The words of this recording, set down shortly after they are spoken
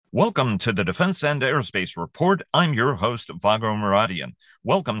Welcome to the Defense and Aerospace Report. I'm your host, Vago Muradian.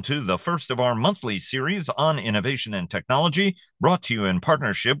 Welcome to the first of our monthly series on innovation and technology, brought to you in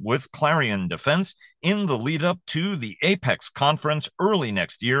partnership with Clarion Defence in the lead up to the APEX conference early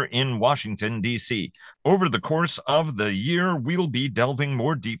next year in Washington, D.C. Over the course of the year, we'll be delving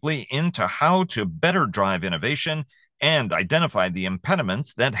more deeply into how to better drive innovation and identify the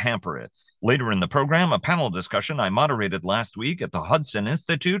impediments that hamper it. Later in the program, a panel discussion I moderated last week at the Hudson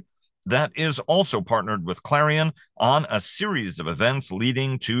Institute that is also partnered with Clarion on a series of events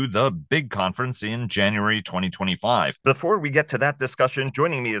leading to the big conference in January 2025. Before we get to that discussion,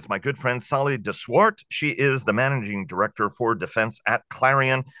 joining me is my good friend Sally deSwart. She is the managing director for defense at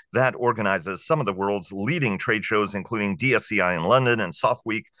Clarion that organizes some of the world's leading trade shows, including DSEI in London and Soft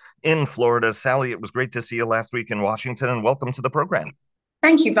Week in Florida. Sally, it was great to see you last week in Washington, and welcome to the program.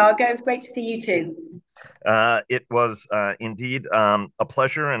 Thank you, Vago. It's great to see you too. It was indeed a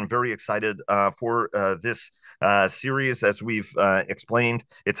pleasure, and very excited for this series. As we've explained,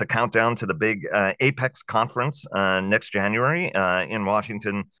 it's a countdown to the big APEX conference next January in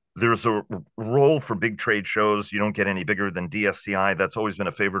Washington. There's a role for big trade shows. You don't get any bigger than DSCI. That's always been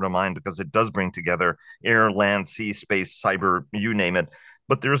a favorite of mine because it does bring together air, land, sea, space, cyber, you name it.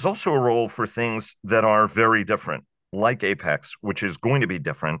 But there's also a role for things that are very different, like Apex, which is going to be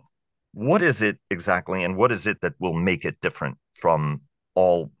different. What is it exactly, and what is it that will make it different from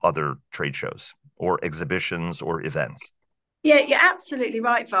all other trade shows or exhibitions or events? Yeah, you're absolutely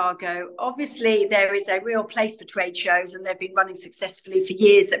right, Vago. Obviously, there is a real place for trade shows, and they've been running successfully for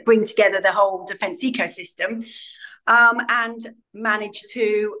years that bring together the whole defence ecosystem and manage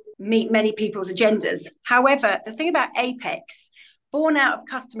to meet many people's agendas. However, the thing about Apex, born out of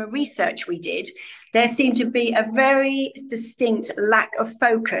customer research we did, there seemed to be a very distinct lack of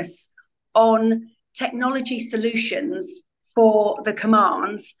focus on technology solutions for the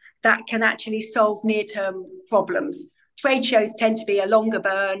commands that can actually solve near-term problems. Trade shows tend to be a longer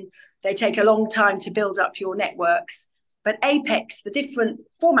burn. They take a long time to build up your networks. But Apex, the different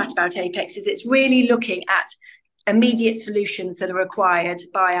format about Apex is it's really looking at immediate solutions that are required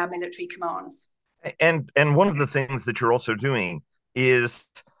by our military commands. And one of the things that you're also doing is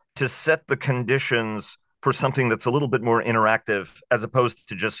to set the conditions for something that's a little bit more interactive, as opposed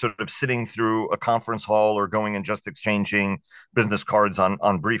to just sort of sitting through a conference hall or going and just exchanging business cards on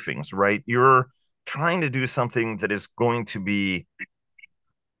briefings, right? You're trying to do something that is going to be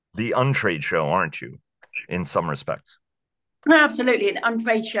the untrade show, aren't you, in some respects? Absolutely. An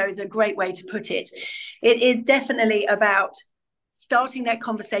untrade show is a great way to put it. It is definitely about starting that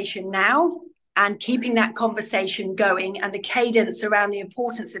conversation now and keeping that conversation going and the cadence around the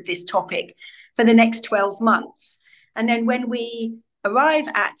importance of this topic for the next 12 months. And then when we arrive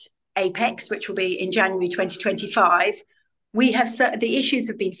at APEX, which will be in January 2025, we have the issues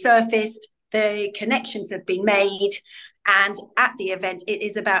have been surfaced, the connections have been made, and at the event, it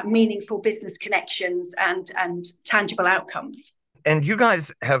is about meaningful business connections and tangible outcomes. And you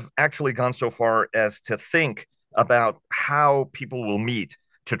guys have actually gone so far as to think about how people will meet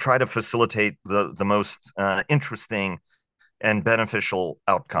to try to facilitate the most interesting and beneficial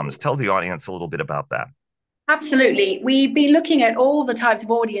outcomes. Tell the audience a little bit about that. Absolutely. We've been looking at all the types of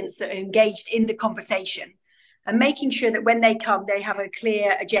audience that are engaged in the conversation and making sure that when they come, they have a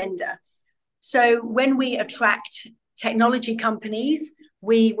clear agenda. So when we attract technology companies,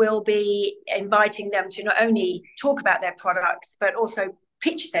 we will be inviting them to not only talk about their products, but also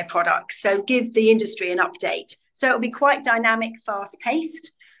pitch their products. So give the industry an update. So it'll be quite dynamic,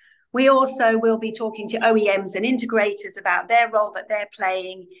 fast-paced. We also will be talking to OEMs and integrators about their role that they're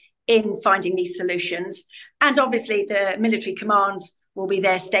playing in finding these solutions. And obviously the military commands will be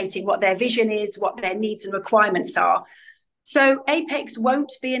there stating what their vision is, what their needs and requirements are. So APEX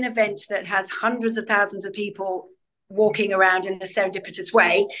won't be an event that has hundreds of thousands of people walking around in a serendipitous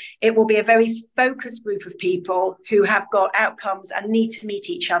way. It will be a very focused group of people who have got outcomes and need to meet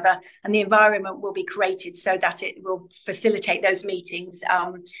each other, and the environment will be created so that it will facilitate those meetings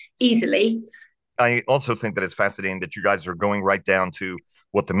easily. I also think that it's fascinating that you guys are going right down to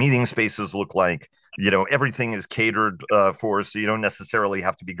what the meeting spaces look like. You know, everything is catered for, so you don't necessarily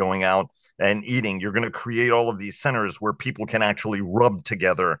have to be going out and eating. You're going to create all of these centers where people can actually rub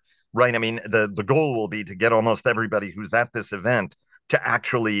together. Right. I mean, the goal will be to get almost everybody who's at this event to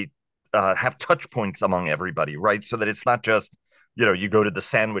actually have touch points among everybody. Right. So that it's not just, you know, you go to the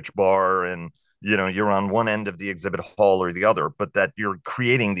sandwich bar and, you know, you're on one end of the exhibit hall or the other, but that you're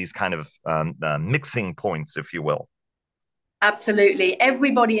creating these kind of mixing points, if you will. Absolutely.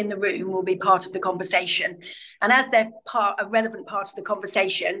 Everybody in the room will be part of the conversation. And as they're a relevant part of the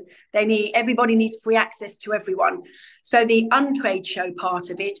conversation, everybody needs free access to everyone. So the untrade show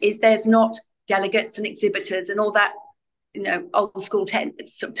part of it is there's not delegates and exhibitors and all that, old school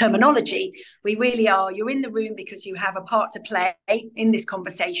terminology. We really are, you're in the room because you have a part to play in this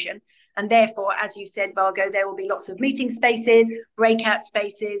conversation. And therefore, as you said, Vago, there will be lots of meeting spaces, breakout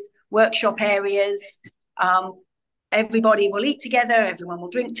spaces, workshop areas. Everybody will eat together, everyone will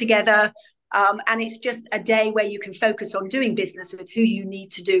drink together. And it's just a day where you can focus on doing business with who you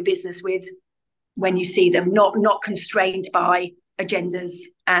need to do business with when you see them, not constrained by agendas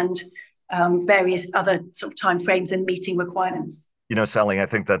and various other sort of timeframes and meeting requirements. Sally, I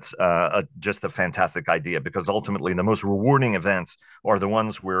think that's just a fantastic idea, because ultimately the most rewarding events are the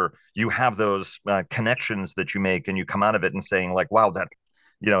ones where you have those connections that you make and you come out of it and saying like, wow, that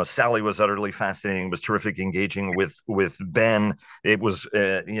Sally was utterly fascinating, was terrific engaging with Ben. It was,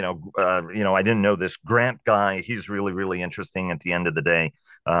 I didn't know this Grant guy. He's really, really interesting at the end of the day.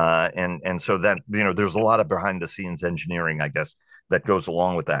 And so that, there's a lot of behind the scenes engineering, I guess, that goes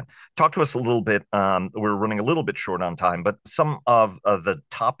along with that. Talk to us a little bit. We're running a little bit short on time, but some of the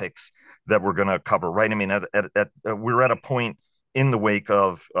topics that we're going to cover, right? I mean, we're at a point in the wake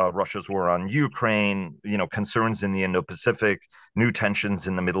of Russia's war on Ukraine, concerns in the Indo-Pacific, new tensions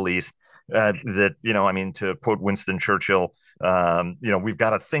in the Middle East, to quote Winston Churchill, we've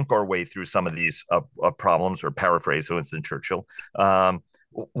got to think our way through some of these problems, or paraphrase Winston Churchill.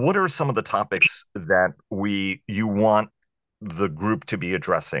 What are some of the topics that you want the group to be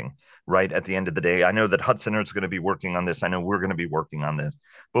addressing, right, at the end of the day? I know that Hudson is going to be working on this. I know we're going to be working on this.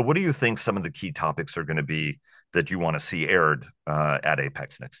 But what do you think some of the key topics are going to be that you want to see aired at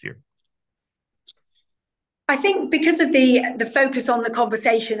Apex next year? I think because of the focus on the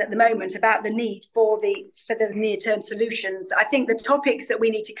conversation at the moment about the need for the near-term solutions, I think the topics that we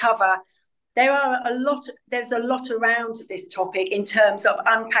need to cover, there's a lot around this topic in terms of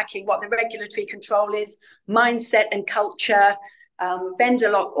unpacking what the regulatory control is, mindset and culture, vendor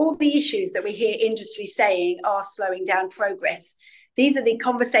lock, all the issues that we hear industry saying are slowing down progress. These are the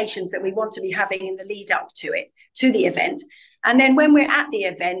conversations that we want to be having in the lead up to the event. And then when we're at the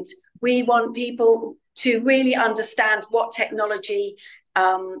event, we want people to really understand what technology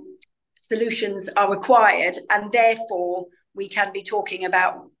solutions are required. And therefore, we can be talking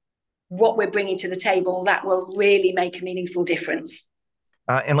about what we're bringing to the table that will really make a meaningful difference.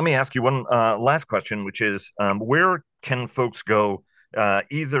 And let me ask you one last question, which is, where can folks go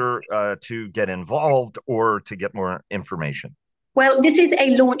either to get involved or to get more information? Well, this is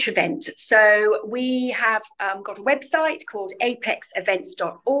a launch event. So we have got a website called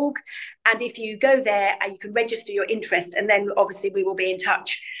apexevents.org. And if you go there, you can register your interest. And then obviously we will be in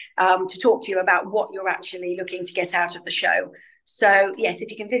touch to talk to you about what you're actually looking to get out of the show. So yes, if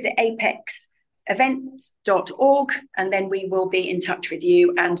you can visit apexevents.org, and then we will be in touch with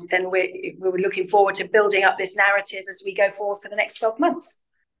you. And then we're looking forward to building up this narrative as we go forward for the next 12 months.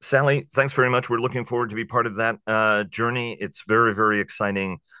 Sally, thanks very much. We're looking forward to be part of that journey. It's very, very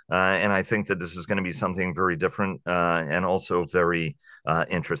exciting. And I think that this is going to be something very different and also very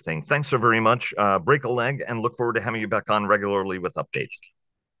interesting. Thanks so very much. Break a leg, and look forward to having you back on regularly with updates.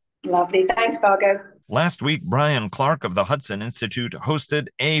 Lovely. Thanks, Vago. Last week, Brian Clark of the Hudson Institute hosted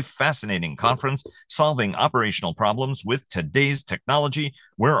a fascinating conference, Solving Operational Problems with Today's Technology,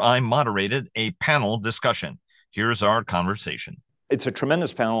 where I moderated a panel discussion. Here's our conversation. It's a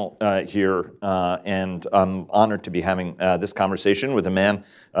tremendous panel here, and I'm honored to be having this conversation with a man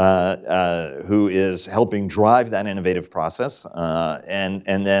who is helping drive that innovative process,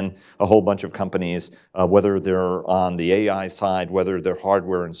 and then a whole bunch of companies, whether they're on the AI side, whether they're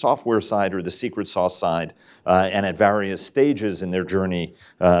hardware and software side, or the secret sauce side, and at various stages in their journey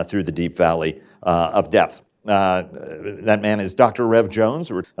through the deep valley of death. That man is Dr. Rev Jones,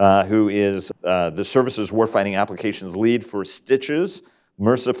 who is the Services Warfighting Applications Lead for Stitches,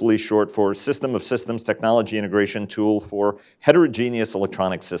 mercifully short for System of Systems Technology Integration Tool for Heterogeneous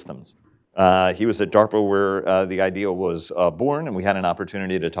Electronic Systems. He was at DARPA where the idea was born, and we had an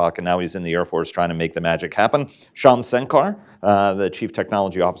opportunity to talk, and now he's in the Air Force trying to make the magic happen. Shyam Sankar, the Chief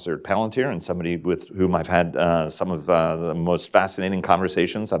Technology Officer at Palantir, and somebody with whom I've had some of the most fascinating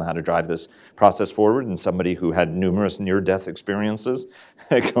conversations on how to drive this process forward, and somebody who had numerous near-death experiences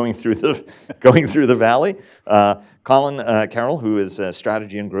going through the valley. Colin Carroll, who is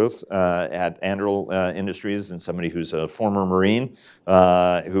strategy and growth at Anduril Industries, and somebody who's a former Marine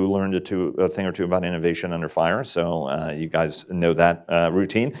who learned a thing or two about innovation under fire. So you guys know that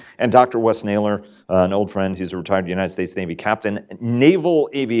routine. And Dr. Wes Naylor, an old friend. He's a retired United States Navy captain, naval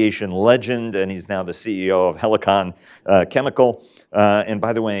aviation legend, and he's now the CEO of Helicon Chemical. And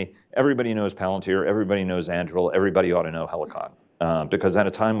by the way, everybody knows Palantir, everybody knows Anduril, everybody ought to know Helicon. Because at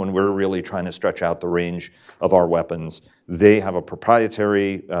a time when we're really trying to stretch out the range of our weapons, they have a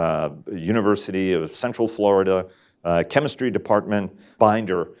proprietary University of Central Florida chemistry department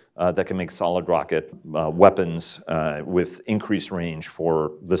binder that can make solid rocket weapons with increased range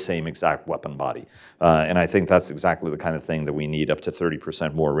for the same exact weapon body. And I think that's exactly the kind of thing that we need, up to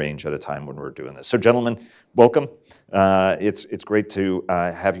 30% more range at a time when we're doing this. So gentlemen, welcome. It's great to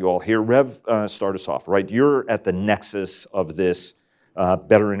have you all here. Rev, start us off, right? You're at the nexus of this.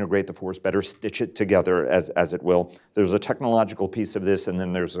 Better integrate the force, better stitch it together, as it will. There's a technological piece of this, and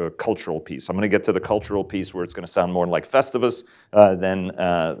then there's a cultural piece. I'm going to get to the cultural piece where it's going to sound more like Festivus than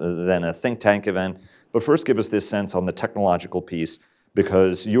a think tank event. But first, give us this sense on the technological piece,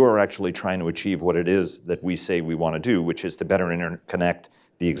 because you are actually trying to achieve what it is that we say we want to do, which is to better interconnect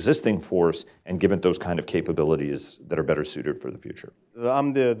the existing force and give it those kind of capabilities that are better suited for the future.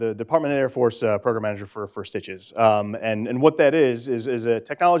 I'm the Department of Air Force program manager for Stitches. And what that is a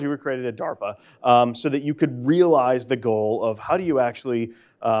technology we created at DARPA so that you could realize the goal of how do you actually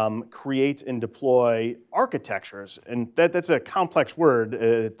create and deploy architectures. And that's a complex word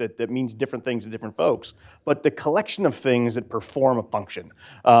that means different things to different folks, but the collection of things that perform a function.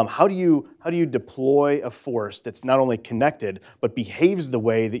 How do you deploy a force that's not only connected, but behaves the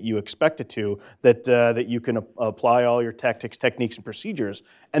way that you expect it to, that you can apply all your tactics, techniques, and procedures,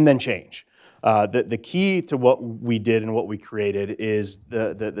 and then change. The key to what we did and what we created is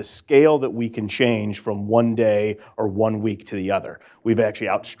the scale that we can change from one day or 1 week to the other. We've actually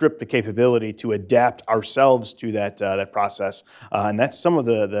outstripped the capability to adapt ourselves to that process, and that's some of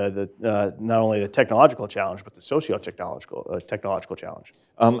the not only the technological challenge, but the socio-technological challenge.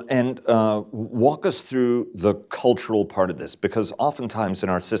 And walk us through the cultural part of this, because oftentimes in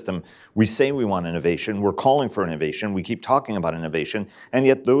our system, we say we want innovation, we're calling for innovation, we keep talking about innovation, and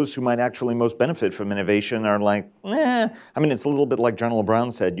yet those who might actually most benefit from innovation are like, I mean, it's a little bit like General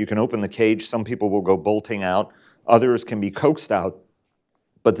Brown said, you can open the cage, some people will go bolting out, others can be coaxed out,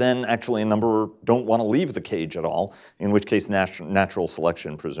 but then actually a number don't want to leave the cage at all, in which case natural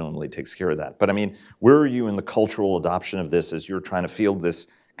selection presumably takes care of that. But I mean, where are you in the cultural adoption of this as you're trying to field this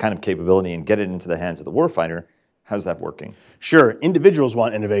kind of capability and get it into the hands of the warfighter? How's that working? Sure. Individuals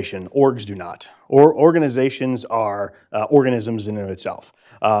want innovation. Orgs do not. Or organizations are organisms in and of itself.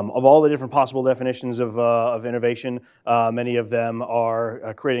 Of all the different possible definitions of innovation, many of them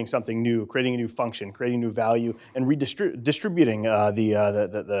are creating something new, creating a new function, creating new value, and redistributing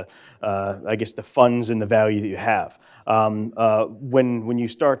the funds and the value that you have. When you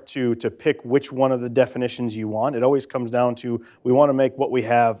start to pick which one of the definitions you want, it always comes down to we want to make what we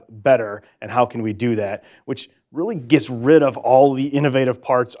have better, and how can we do that, which really gets rid of all the innovative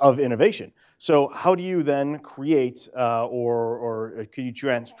parts of innovation. So how do you then create or could you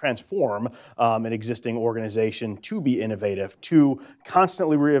transform an existing organization to be innovative, to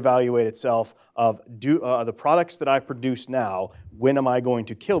constantly reevaluate itself of the products that I produce now, when am I going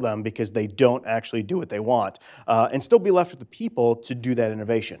to kill them because they don't actually do what they want, and still be left with the people to do that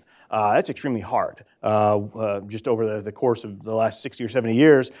innovation. That's extremely hard. Just over the course of the last 60 or 70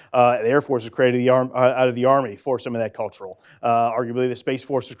 years, the Air Force was created out of the Army for some of that cultural. Arguably, the Space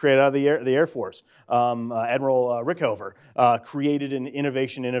Force was created out of the Air Force. Admiral Rickover created an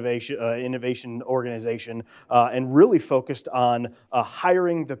innovation organization and really focused on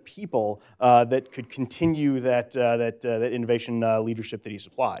hiring the people that could continue that innovation leadership that he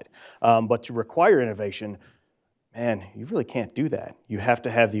supplied. But to require innovation, man, you really can't do that. You have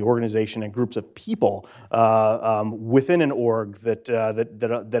to have the organization and groups of people within an org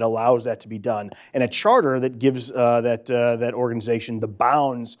that allows that to be done, and a charter that gives that organization the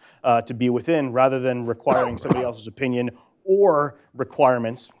bounds to be within, rather than requiring somebody else's opinion or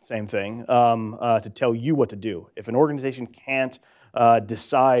requirements, same thing, to tell you what to do. If an organization can't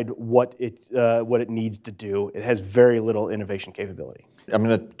decide what it needs to do, it has very little innovation capability. I'm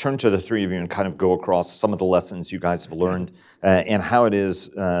going to turn to the three of you and kind of go across some of the lessons you guys have learned and how it is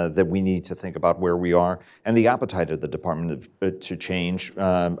that we need to think about where we are and the appetite of the department to change.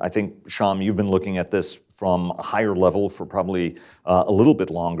 I think, Shyam, you've been looking at this from a higher level for probably a little bit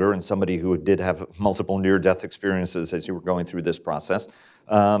longer, and somebody who did have multiple near-death experiences as you were going through this process.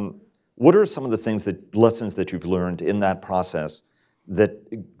 What are some of the lessons that you've learned in that process that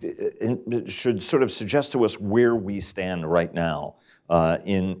it should sort of suggest to us where we stand right now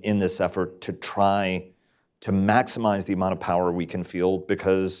in this effort to try to maximize the amount of power we can field,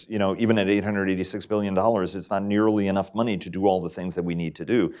 because even at $886 billion, it's not nearly enough money to do all the things that we need to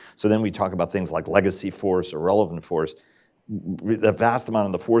do. So then we talk about things like legacy force or relevant force. The vast amount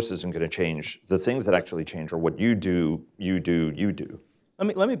of the force isn't going to change. The things that actually change are what you do, you do, you do.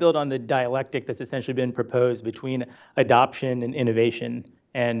 Let me build on the dialectic that's essentially been proposed between adoption and innovation,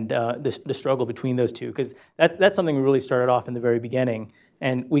 and the struggle between those two, because that's something we really started off in the very beginning.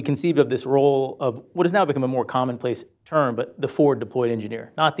 And we conceived of this role of what has now become a more commonplace term, but the forward deployed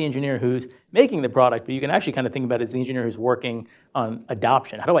engineer. Not the engineer who's making the product, but you can actually kind of think about it as the engineer who's working on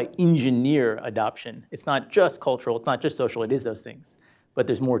adoption. How do I engineer adoption? It's not just cultural, it's not just social, it is those things, but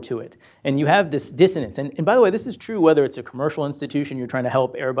there's more to it. And you have this dissonance. And by the way, this is true whether it's a commercial institution, you're trying to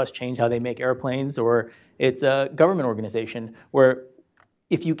help Airbus change how they make airplanes, or it's a government organization where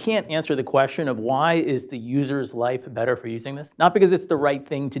if you can't answer the question of why is the user's life better for using this, not because it's the right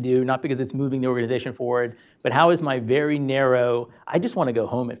thing to do, not because it's moving the organization forward, but how is my very narrow, I just want to go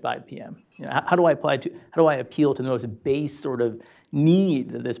home at 5 p.m. How do I appeal to the most base sort of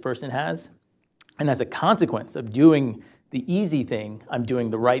need that this person has? And as a consequence of doing the easy thing, I'm doing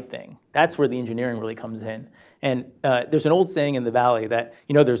the right thing. That's where the engineering really comes in. And there's an old saying in the Valley that,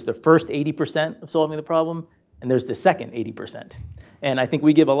 there's the first 80% of solving the problem, and there's the second 80%. And I think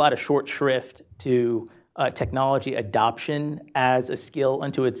we give a lot of short shrift to technology adoption as a skill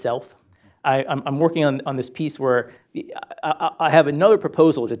unto itself. I'm working on this piece where I have another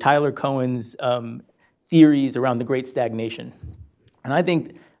proposal to Tyler Cohen's theories around the Great Stagnation. And I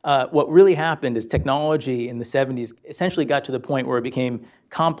think what really happened is technology in the 70s essentially got to the point where it became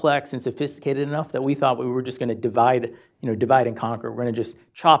complex and sophisticated enough that we thought we were just going to divide and conquer. We're going to just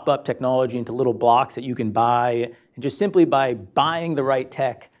chop up technology into little blocks that you can buy, and just simply by buying the right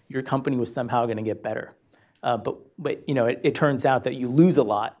tech, your company was somehow going to get better. But it turns out that you lose a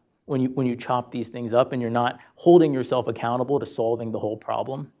lot when you chop these things up, and you're not holding yourself accountable to solving the whole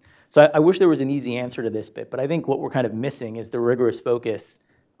problem. So I wish there was an easy answer to this bit, but I think what we're kind of missing is the rigorous focus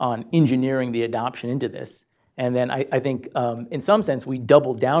on engineering the adoption into this. And then I think, in some sense, we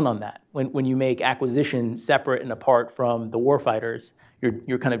doubled down on that. When you make acquisition separate and apart from the warfighters,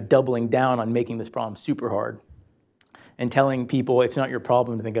 you're kind of doubling down on making this problem super hard and telling people it's not your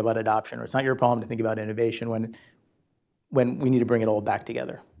problem to think about adoption, or it's not your problem to think about innovation when we need to bring it all back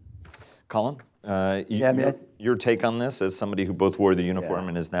together. Colin, your take on this as somebody who both wore the uniform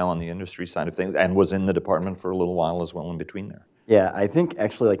and is now on the industry side of things and was in the department for a little while as well in between there. Yeah, I think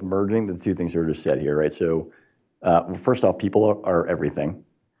actually like merging the two things that were just said here, right? So first off, people are everything.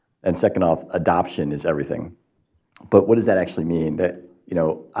 And second off, adoption is everything. But what does that actually mean? That,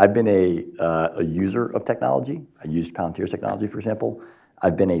 I've been a user of technology. I used Palantir's technology, for example.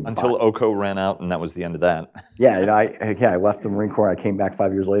 I've been until OCO ran out, and that was the end of that. Yeah, I left the Marine Corps. I came back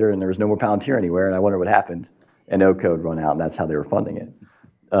 5 years later, and there was no more Palantir anywhere, and I wondered what happened. And OCO had run out, and that's how they were funding it.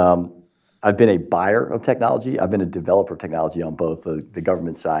 I've been a buyer of technology. I've been a developer of technology on both the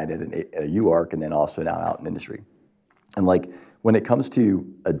government side at a UARC, and then also now out in industry. And when it comes to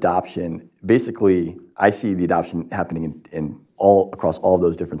adoption, basically, I see the adoption happening across all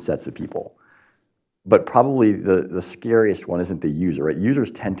those different sets of people. But probably the scariest one isn't the user, right? Users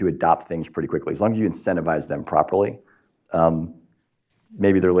tend to adopt things pretty quickly, as long as you incentivize them properly.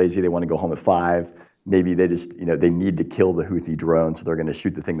 Maybe they're lazy, they want to go home at 5. Maybe they just, they need to kill the Houthi drone, so they're going to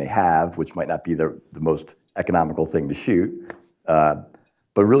shoot the thing they have, which might not be the most economical thing to shoot. But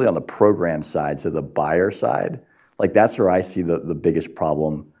really on the program side, so the buyer side, that's where I see the biggest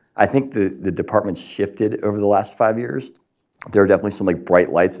problem. I think the department's shifted over the last 5 years. There are definitely some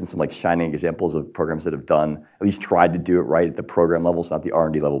bright lights and some shining examples of programs that have done, at least tried to do it right at the program level. It's not the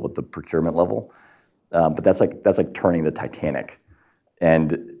R&D level, but the procurement level. But that's like turning the Titanic.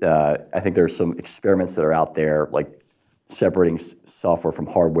 And I think there's some experiments that are out there, like separating software from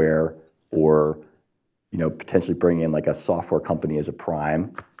hardware, or potentially bringing in a software company as a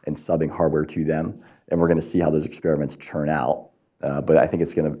prime and subbing hardware to them. And we're going to see how those experiments turn out. But I think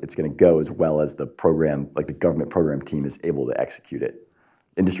it's going to go as well as the program, the government program team is able to execute it.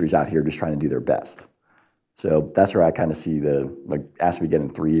 Industry's out here just trying to do their best. So that's where I kind of see as we get in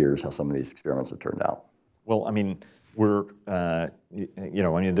 3 years, how some of these experiments have turned out. Well,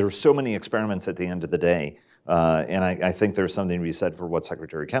 there's so many experiments at the end of the day. And I think there's something to be said for what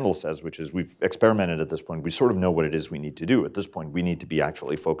Secretary Kendall says, which is we've experimented at this point. We sort of know what it is we need to do. At this point, we need to be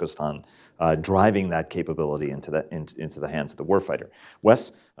actually focused on driving that capability into the hands of the warfighter.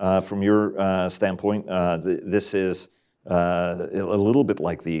 Wes, from your standpoint, this is a little bit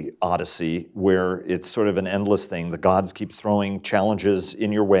like the Odyssey, where it's sort of an endless thing. The gods keep throwing challenges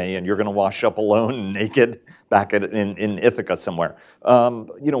in your way, and you're going to wash up alone, naked, back in Ithaca somewhere.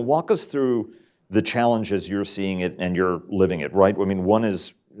 Walk us through the challenges you're seeing it and you're living it, right? I mean, one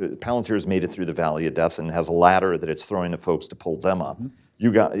is Palantir has made it through the Valley of Death and has a ladder that it's throwing to folks to pull them up.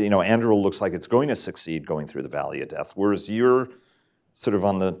 You got, Anduril looks like it's going to succeed going through the Valley of Death, whereas you're sort of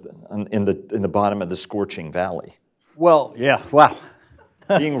in the bottom of the scorching valley. Well, yeah, wow.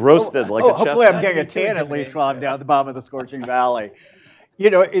 Being roasted like a chestnut. Hopefully I'm getting a tan at least while I'm down at the bottom of the scorching valley.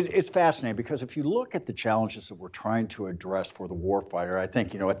 It's fascinating because if you look at the challenges that we're trying to address for the warfighter, I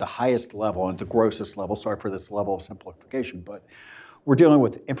think, at the highest level and the grossest level, sorry for this level of simplification, but we're dealing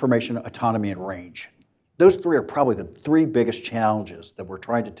with information, autonomy, and range. Those three are probably the three biggest challenges that we're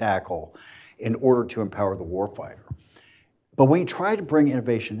trying to tackle in order to empower the warfighter. But when you try to bring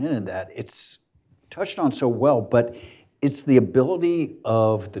innovation in that, it's touched on so well, but it's the ability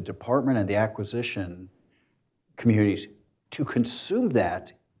of the department and the acquisition communities to consume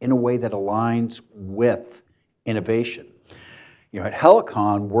that in a way that aligns with innovation. At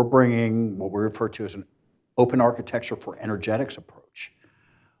Helicon, we're bringing what we refer to as an open architecture for energetics approach.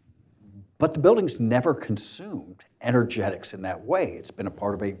 But the building's never consumed energetics in that way. It's been a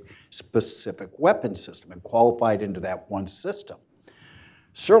part of a specific weapon system and qualified into that one system.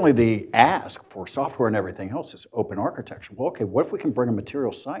 Certainly the ask for software and everything else is open architecture. Well, okay, what if we can bring a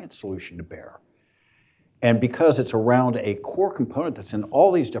material science solution to bear? And because it's around a core component that's in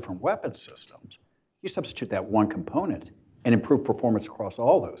all these different weapon systems, you substitute that one component and improve performance across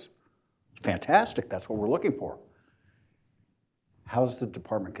all those. Fantastic, that's what we're looking for. How does the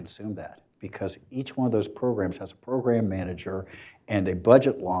department consume that? Because each one of those programs has a program manager and a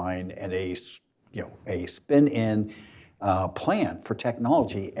budget line and a spin-in plan for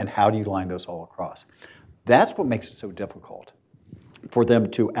technology, and how do you line those all across? That's what makes it so difficult for them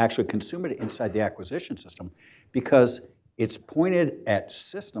to actually consume it inside the acquisition system, because it's pointed at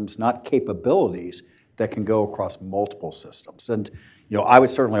systems, not capabilities, that can go across multiple systems. And I would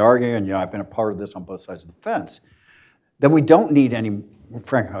certainly argue, and I've been a part of this on both sides of the fence, that we don't need any,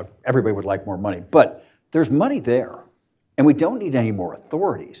 frankly, everybody would like more money, but there's money there, and we don't need any more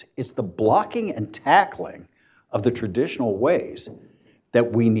authorities. It's the blocking and tackling of the traditional ways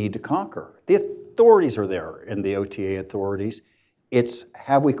that we need to conquer. The authorities are there in the OTA authorities. It's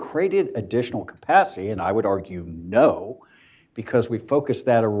have we created additional capacity, and I would argue no, because we focused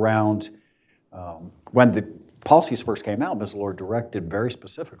that around when the policies first came out, Ms. Lord directed very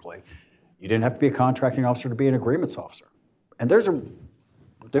specifically, you didn't have to be a contracting officer to be an agreements officer. And there's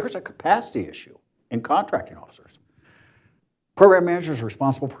a capacity issue in contracting officers. Program managers are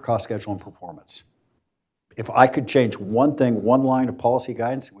responsible for cost, schedule, and performance. If I could change one thing, one line of policy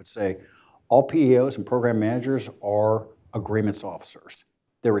guidance, it would say all PEOs and program managers are agreements officers.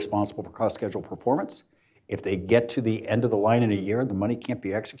 They're responsible for cost, schedule, performance. If they get to the end of the line in a year, the money can't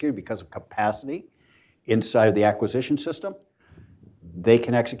be executed because of capacity inside of the acquisition system, they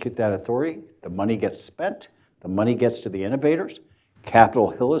can execute that authority. The money gets spent. The money gets to the innovators. Capitol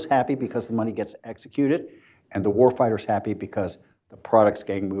Hill is happy because the money gets executed, and the warfighter's happy because the product's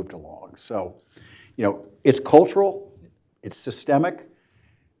getting moved along. So, it's cultural, it's systemic,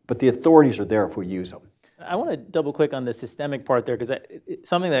 but the authorities are there if we use them. I want to double click on the systemic part there, because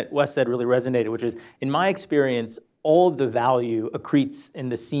something that Wes said really resonated, which is, in my experience, all of the value accretes in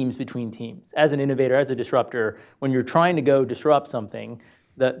the seams between teams. As an innovator, as a disruptor, when you're trying to go disrupt something,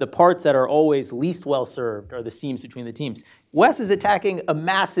 the parts that are always least well served are the seams between the teams. Wes is attacking a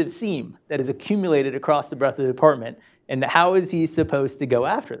massive seam that is accumulated across the breadth of the department. And how is he supposed to go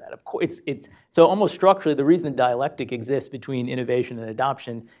after that? Of course, so almost structurally, the reason the dialectic exists between innovation and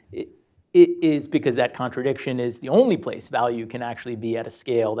adoption it is because that contradiction is the only place value can actually be at a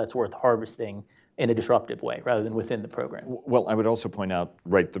scale that's worth harvesting in a disruptive way, rather than within the programs. Well, I would also point out,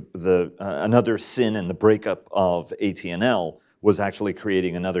 right, another sin in the breakup of AT&L was actually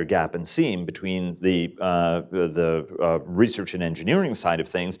creating another gap and seam between the research and engineering side of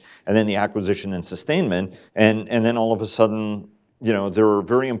things, and then the acquisition and sustainment, and then all of a sudden, there are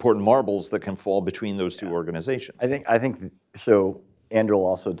very important marbles that can fall between those two organizations. I think so. Anduril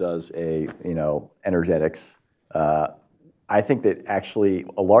also does energetics. I think that actually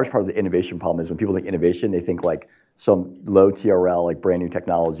a large part of the innovation problem is when people think innovation, they think like some low TRL, like brand new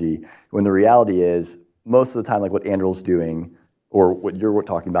technology, when the reality is most of the time, like what Anduril's doing, or what you're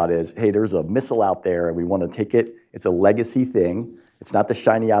talking about is, hey, there's a missile out there and we want to take it. It's a legacy thing. It's not the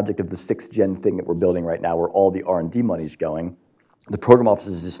shiny object of the 6th gen thing that we're building right now where all the R&D money's going. The program office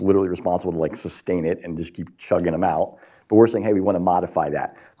is just literally responsible to like sustain it and just keep chugging them out. But we're saying, hey, we want to modify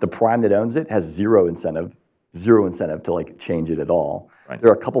that. The prime that owns it has zero incentive zero incentive to like change it at all. Right.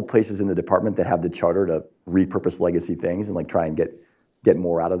 There are a couple places in the department that have the charter to repurpose legacy things and like try and get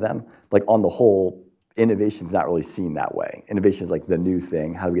more out of them. Like on the whole, innovation's not really seen that way. Innovation is like the new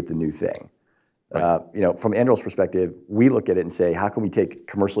thing. How do we get the new thing? Right. From Anduril's perspective, we look at it and say, how can we take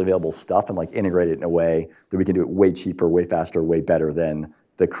commercially available stuff and like integrate it in a way that we can do it way cheaper, way faster, way better than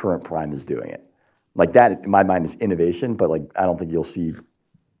the current prime is doing it. Like that, in my mind, is innovation, but like I don't think you'll see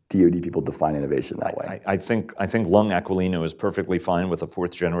DoD people define innovation that way. I think Lung Aquilino is perfectly fine with a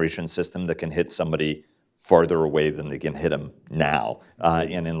 4th generation system that can hit somebody farther away than they can hit them now,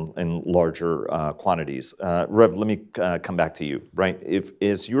 and in larger quantities. Rev, let me come back to you. Right,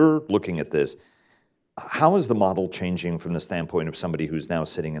 as you're looking at this, how is the model changing from the standpoint of somebody who's now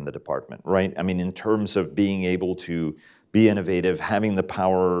sitting in the department? Right, I mean, in terms of being able to be innovative, having the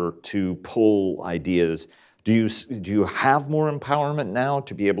power to pull ideas. Do you have more empowerment now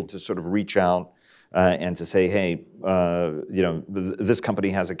to be able to sort of reach out and to say, hey, this company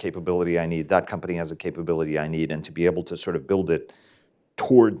has a capability I need, that company has a capability I need, and to be able to sort of build it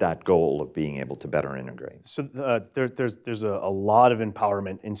toward that goal of being able to better integrate? So there's a lot of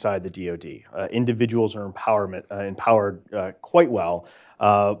empowerment inside the DoD. Individuals are empowered quite well,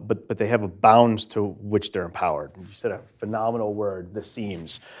 but they have a bounds to which they're empowered. You said a phenomenal word, the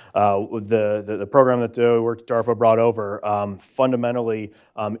seams. The program that DARPA brought over fundamentally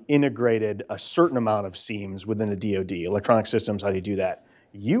integrated a certain amount of seams within the DoD. Electronic systems, how do you do that?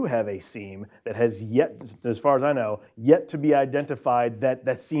 You have a seam that has yet, as far as I know, yet to be identified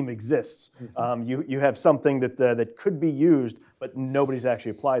that seam exists. You have something that could be used, but nobody's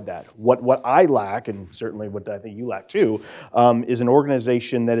actually applied that. What I lack, and certainly what I think you lack too, is an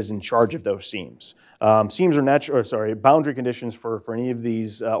organization that is in charge of those seams. Seams are boundary conditions for any of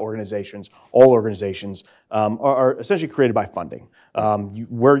these organizations, all organizations, are essentially created by funding.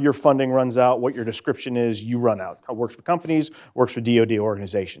 Where your funding runs out, what your description is, you run out. It works for companies, works for DoD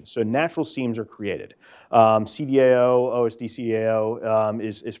organizations. So natural seams are created. CDAO, OSD-CDAO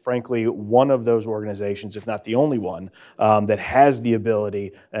is frankly one of those organizations, if not the only one, that has the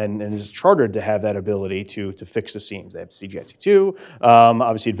ability and is chartered to have that ability to fix the seams. They have CGIT2,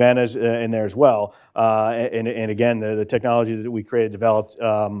 obviously Advanta's in there as well. And again, the technology that we created, developed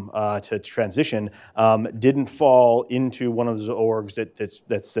to transition didn't fall into one of those orgs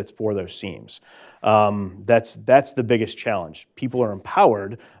that's for those seams. That's the biggest challenge. People are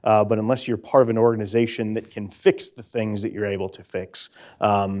empowered, but unless you're part of an organization that can fix the things that you're able to fix,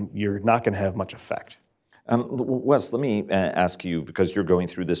 you're not going to have much effect. Wes, let me ask you, because you're going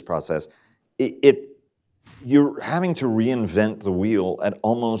through this process, you're having to reinvent the wheel at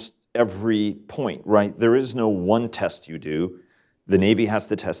almost every point, right? There is no one test you do. The Navy has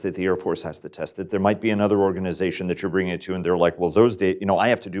to test it. The Air Force has to test it. There might be another organization that you're bringing it to, and they're like, well, those days, I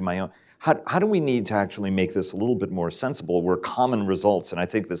have to do my own. How do we need to actually make this a little bit more sensible, where common results, and I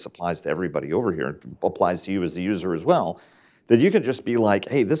think this applies to everybody over here, it applies to you as the user as well, that you could just be like,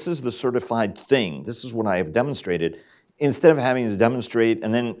 hey, this is the certified thing. This is what I have demonstrated. Instead of having to demonstrate,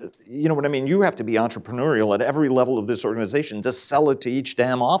 and then, you know what I mean, you have to be entrepreneurial at every level of this organization to sell it to each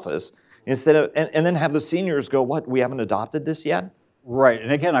damn office, instead of, and then have the seniors go, what, we haven't adopted this yet? Right,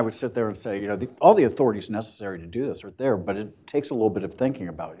 and again, I would sit there and say, all the authorities necessary to do this are there, but it takes a little bit of thinking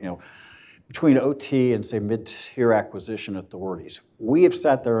about, between OT and, say, mid-tier acquisition authorities. We have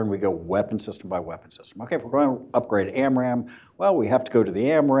sat there and we go weapon system by weapon system. Okay, if we're going to upgrade AMRAAM, well, we have to go to the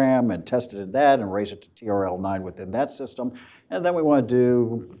AMRAAM and test it in that and raise it to TRL9 within that system. And then we want to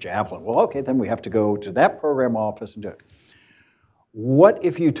do Javelin. Well, okay, then we have to go to that program office and do it. What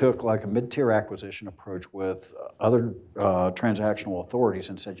if you took like a mid-tier acquisition approach with other transactional authorities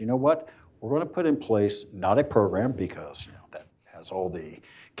and said, you know what, we're going to put in place not a program, because that has all the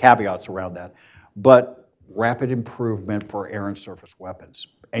caveats around that, but rapid improvement for air and surface weapons.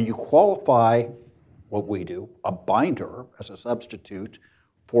 And you qualify what we do, a binder as a substitute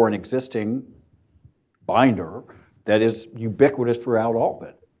for an existing binder that is ubiquitous throughout all of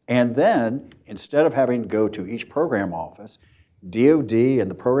it. And then, instead of having to go to each program office, DoD and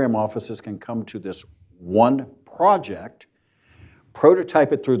the program offices can come to this one project,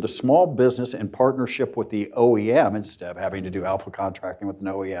 prototype it through the small business in partnership with the OEM, instead of having to do alpha contracting with an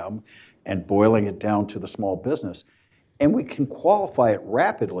OEM and boiling it down to the small business. And we can qualify it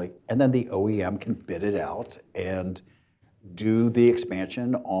rapidly, and then the OEM can bid it out and do the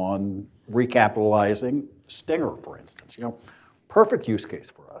expansion on recapitalizing Stinger, for instance. Perfect use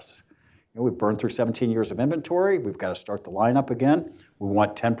case for us. We've burned through 17 years of inventory. We've got to start the lineup again. We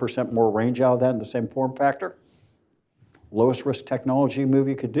want 10% more range out of that in the same form factor. Lowest risk technology move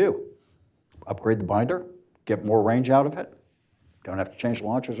you could do. Upgrade the binder, get more range out of it. Don't have to change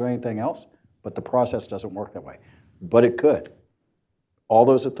launchers or anything else. but the process doesn't work that way. But it could. All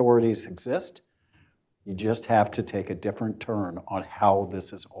those authorities exist. You just have to take a different turn on how this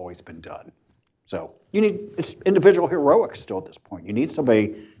has always been done. So it's individual heroics still at this point. You need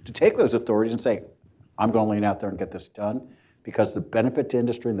somebody to take those authorities and say, I'm going to lean out there and get this done, because the benefit to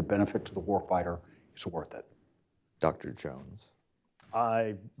industry and the benefit to the warfighter is worth it. Dr. Jones.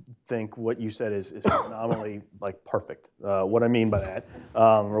 I think what you said is phenomenally perfect. What I mean by that,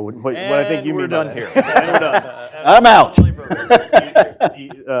 or what I think you mean by that. Here. And we're done. I'm out.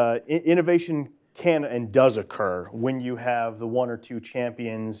 Innovation can and does occur when you have the one or two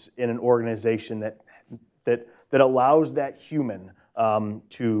champions in an organization that allows that human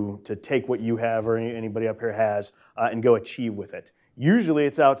to take what you have or anybody up here has and go achieve with it. Usually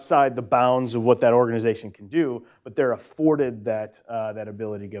it's outside the bounds of what that organization can do, but they're afforded that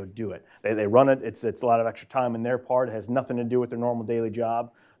ability to go do it. They run it. It's a lot of extra time on their part. It has nothing to do with their normal daily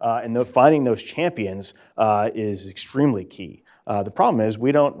job. And finding those champions is extremely key. The problem is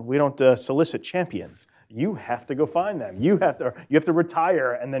we don't solicit champions. You have to go find them. You have to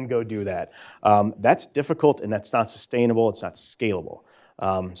retire and then go do that. That's difficult, and that's not sustainable. It's not scalable.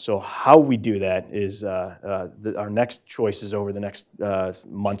 So how we do that is our next choices over the next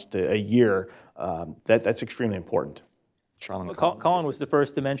months to a year. That's extremely important. Colin was the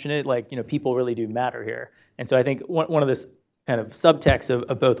first to mention it. People really do matter here, and so I think one of this kind of subtext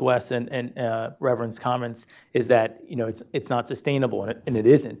of both Wes and Reverend's comments is that it's not sustainable, and it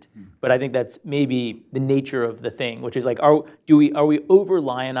isn't. But I think that's maybe the nature of the thing, which is are we over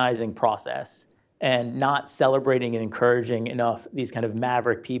lionizing process and not celebrating and encouraging enough these kind of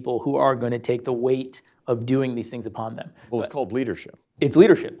maverick people who are going to take the weight of doing these things upon them? Well, it's called leadership. It's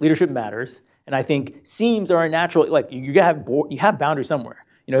leadership. Leadership matters, and I think seams are a natural. You have boundaries somewhere.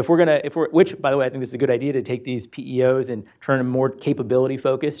 Which, by the way, I think this is a good idea to take these PEOs and turn them more capability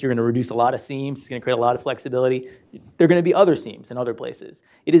focused. You're going to reduce a lot of seams. It's going to create a lot of flexibility. There are going to be other seams in other places.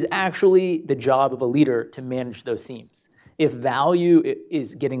 It is actually the job of a leader to manage those seams. If value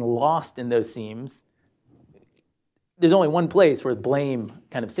is getting lost in those seams, there's only one place where blame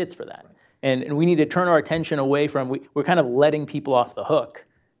kind of sits for that. And we need to turn our attention away from, we're kind of letting people off the hook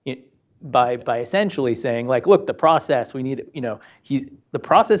by essentially saying, look, the process, we need, the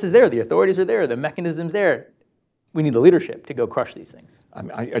process is there, the authorities are there, the mechanism's there. We need the leadership to go crush these things.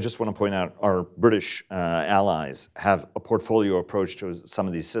 I just want to point out our British allies have a portfolio approach to some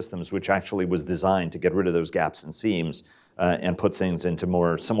of these systems, which actually was designed to get rid of those gaps and seams and put things into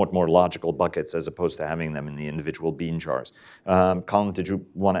somewhat more logical buckets as opposed to having them in the individual bean jars. Colin, did you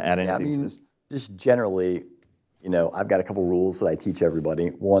want to add anything to this? Just generally, I've got a couple rules that I teach everybody.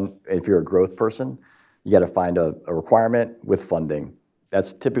 One, if you're a growth person, you got to find a requirement with funding.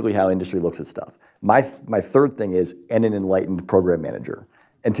 That's typically how industry looks at stuff. My third thing is an enlightened program manager.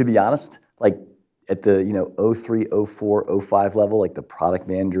 And to be honest, at the 03, 04, 05 level, the product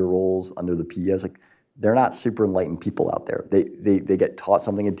manager roles under the PEOs, they're not super enlightened people out there. They get taught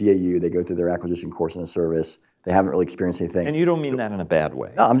something at DAU, they go through their acquisition course in a service, they haven't really experienced anything. And you don't mean that in a bad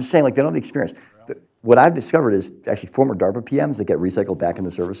way. No, I'm just saying they don't have the experience. What I've discovered is actually former DARPA PMs that get recycled back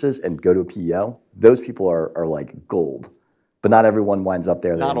into services and go to a PEO, those people are gold. But not everyone winds up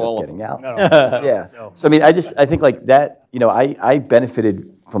there. Not all getting out. No. Yeah. No. So I think that. I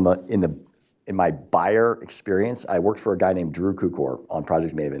benefited from in my buyer experience. I worked for a guy named Drew Kukor on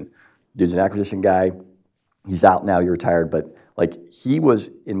Project Maven. He's an acquisition guy. He's out now. He's retired, but he was,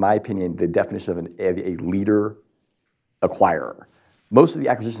 in my opinion, the definition of a leader acquirer. Most of the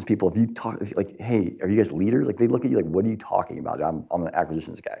acquisitions people, if you talk, hey, are you guys leaders? They look at you what are you talking about? I'm an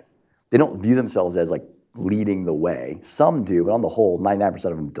acquisitions guy. They don't view themselves as leading the way. Some do, but on the whole, 99%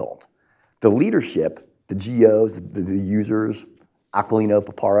 of them don't. The leadership, the GOs, the users, Aquilino,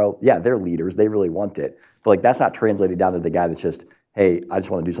 Paparo, yeah, they're leaders. They really want it. But that's not translated down to the guy that's just, hey, I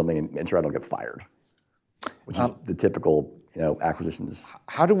just want to do something and ensure I don't get fired, which is the typical acquisitions.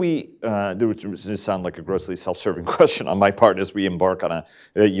 How do we, this sounds like a grossly self-serving question on my part as we embark on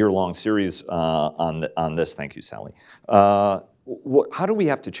a year-long series on this. Thank you, Sally. How do we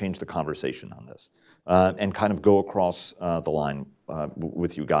have to change the conversation on this and kind of go across the line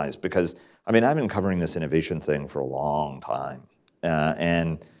with you guys? Because, I've been covering this innovation thing for a long time.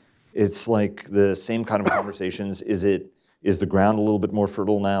 And it's the same kind of conversations. Is the ground a little bit more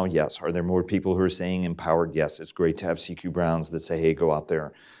fertile now? Yes. Are there more people who are saying empowered? Yes. It's great to have CQ Browns that say, hey, go out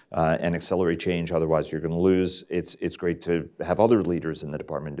there and accelerate change, otherwise you're going to lose. It's great to have other leaders in the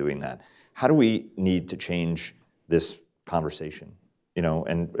department doing that. How do we need to change this conversation?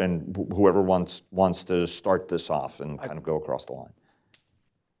 And whoever wants to start this off and kind of go across the line.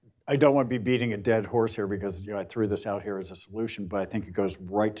 I don't want to be beating a dead horse here because I threw this out here as a solution, but I think it goes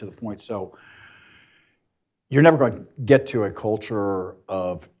right to the point. So you're never going to get to a culture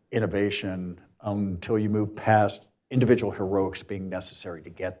of innovation until you move past individual heroics being necessary to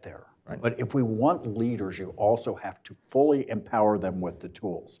get there. Right. But if we want leaders, you also have to fully empower them with the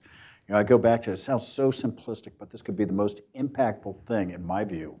tools. I go back to, it sounds so simplistic, but this could be the most impactful thing, in my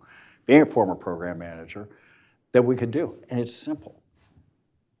view, being a former program manager, that we could do. And it's simple.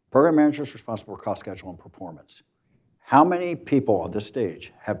 Program manager is responsible for cost, schedule, and performance. How many people on this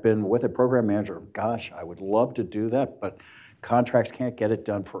stage have been with a program manager? Gosh, I would love to do that, but contracts can't get it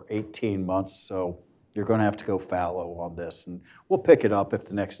done for 18 months, so you're going to have to go fallow on this, and we'll pick it up if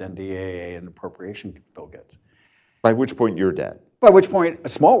the next NDAA and appropriation bill gets. By which point you're dead. By which point, a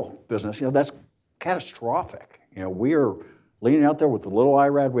small business, that's catastrophic. We are leaning out there with the little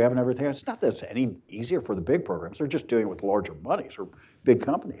IRAD we have and everything. It's not that it's any easier for the big programs. They're just doing it with larger monies or big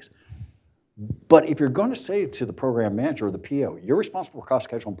companies. But if you're going to say to the program manager or the PO, you're responsible for cost,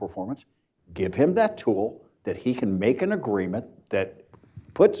 schedule, and performance, give him that tool that he can make an agreement that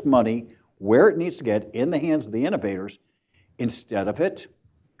puts money where it needs to get in the hands of the innovators instead of it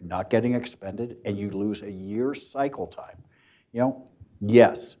not getting expended and you lose a year's cycle time.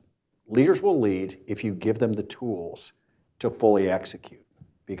 Yes, leaders will lead if you give them the tools to fully execute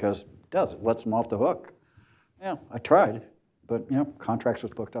because it lets them off the hook. Yeah, I tried, but contracts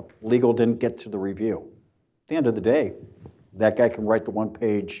was booked up. Legal didn't get to the review. At the end of the day, that guy can write the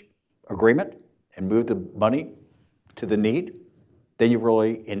one-page agreement and move the money to the need, then you've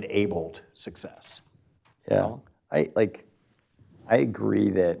really enabled success. Yeah, I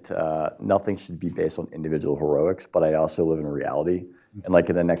agree that nothing should be based on individual heroics, but I also live in a reality. And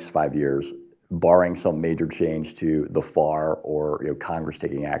in the next 5 years, barring some major change to the FAR or Congress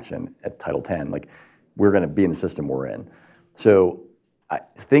taking action at Title X, we're going to be in the system we're in. So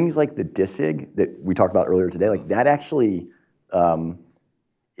things like the DISIG that we talked about earlier today, that actually,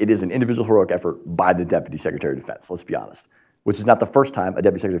 it is an individual heroic effort by the Deputy Secretary of Defense, let's be honest, which is not the first time a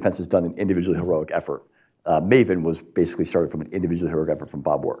Deputy Secretary of Defense has done an individually heroic effort. Maven was basically started from an individually heroic effort from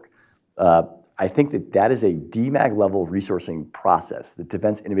Bob Work. I think that is a DMAG level resourcing process. The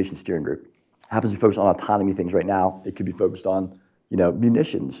Defense Innovation Steering Group happens to be focused on autonomy things right now. It could be focused on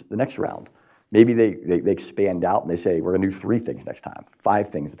munitions the next round. Maybe they expand out and they say, we're going to do 3 things next time, 5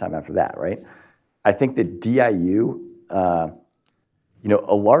 things the time after that, right? I think that DIU, a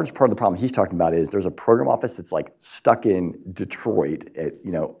large part of the problem he's talking about is there's a program office that's stuck in Detroit at,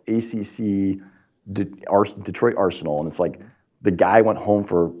 ACC, Detroit Arsenal, and it's the guy went home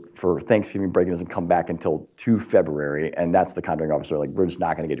for Thanksgiving break and doesn't come back until 2 February, and that's the contracting officer, we're just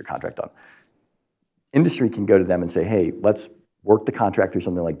not going to get your contract done. Industry can go to them and say, hey, let's work the contract through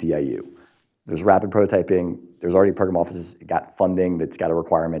something like DIU. There's rapid prototyping, there's already program offices, got funding that's got a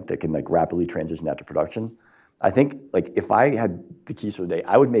requirement that can rapidly transition that to production. I think if I had the keys for the day,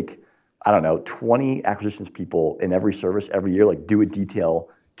 I would make, 20 acquisitions people in every service every year, do a detail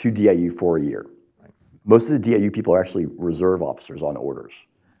to DIU for a year. Most of the DIU people are actually reserve officers on orders,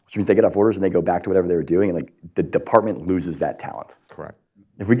 which means they get off orders and they go back to whatever they were doing, and the department loses that talent. Correct.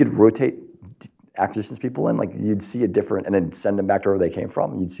 If we could rotate acquisitions people in, you'd see a different, and then send them back to where they came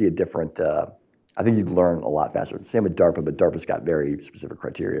from, you'd see a different, I think you'd learn a lot faster. Same with DARPA, but DARPA's got very specific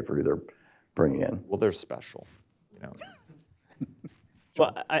criteria for who they're bringing in. Well, they're special,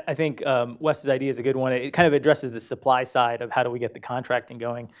 Well, I think Wes's idea is a good one. It kind of addresses the supply side of how do we get the contracting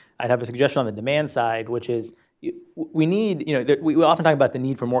going. I'd have a suggestion on the demand side, which is we need, we often talk about the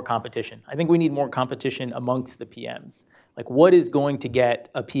need for more competition. I think we need more competition amongst the PMs. What is going to get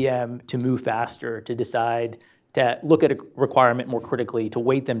a PM to move faster, to decide, to look at a requirement more critically, to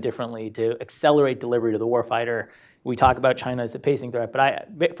weight them differently, to accelerate delivery to the warfighter? We talk about China as a pacing threat,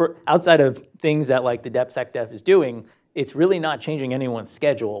 but for outside of things that the DepSecDef is doing, it's really not changing anyone's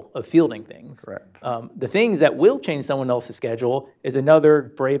schedule of fielding things. Correct. The things that will change someone else's schedule is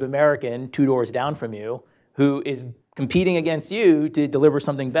another brave American 2 doors down from you who is competing against you to deliver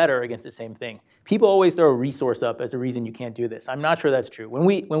something better against the same thing. People always throw a resource up as a reason you can't do this. I'm not sure that's true. When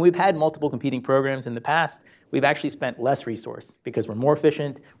we've had multiple competing programs in the past, we've actually spent less resource because we're more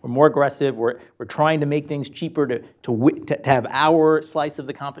efficient, we're more aggressive, we're trying to make things cheaper to have our slice of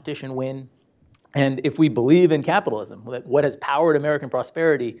the competition win. And if we believe in capitalism, what has powered American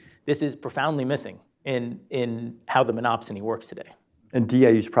prosperity, this is profoundly missing in how the monopsony works today. And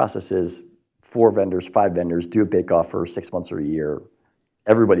DIU's process is 4 vendors, 5 vendors, do a bake-off for 6 months or a year.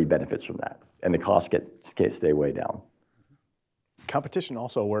 Everybody benefits from that, and the costs stay way down. Competition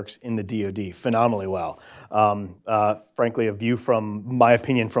also works in the DoD phenomenally well. Frankly, a view from my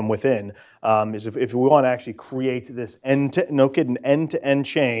opinion from within is if we want to actually create this end-to-end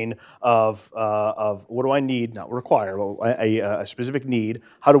chain of what do I need, not require, but a specific need.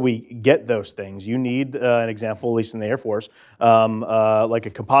 How do we get those things? You need an example, at least in the Air Force, like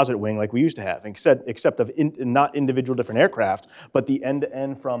a composite wing, like we used to have, except of not individual different aircraft, but the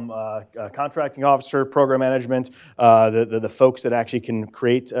end-to-end from contracting officer, program management, the folks that actually can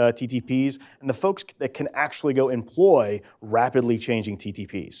create TTPs, and the folks that can actually go employ rapidly changing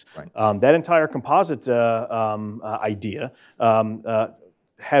TTPs. Right. That entire composite idea,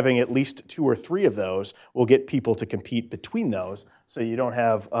 having at least 2 or 3 of those will get people to compete between those, so you don't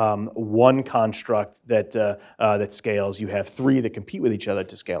have one construct that scales. You have 3 that compete with each other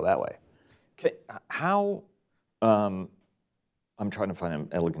to scale that way. Okay. How, I'm trying to find an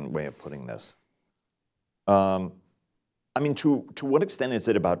elegant way of putting this. I mean, to what extent is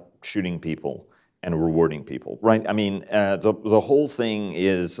it about shooting people and rewarding people, right? I mean, the whole thing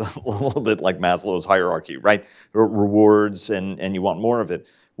is a little bit like Maslow's hierarchy, right? Rewards and you want more of it.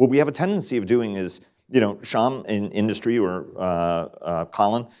 What we have a tendency of doing is, Shyam in industry or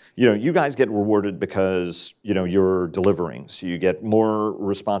Colin, you guys get rewarded because, you're delivering. So you get more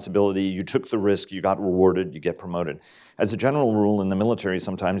responsibility, you took the risk, you got rewarded, you get promoted. As a general rule in the military,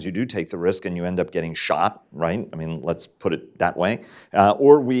 sometimes you do take the risk and you end up getting shot, right? I mean, let's put it that way.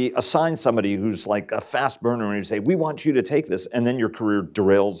 Or we assign somebody who's like a fast burner and you say, we want you to take this, and then your career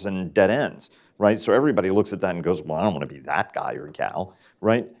derails and dead ends, right? So everybody looks at that and goes, well, I don't want to be that guy or gal,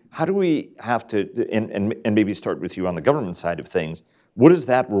 right? How do we have to, and maybe start with you on the government side of things, what does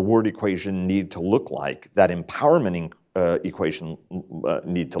that reward equation need to look like, that empowerment equation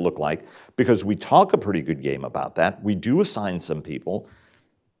need to look like? Because we talk a pretty good game about that. We do assign some people,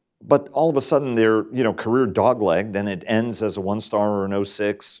 but all of a sudden they're career doglegged and it ends as a 1-star or an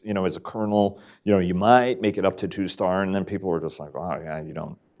 06, as a colonel. You might make it up to 2-star, and then people are just like, oh yeah, you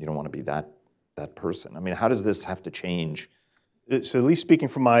don't want to be that person. I mean, how does this have to change? So at least speaking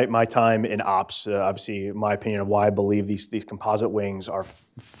from my time in ops, obviously my opinion of why I believe these composite wings are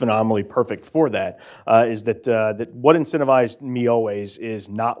phenomenally perfect for that, is that what incentivized me always is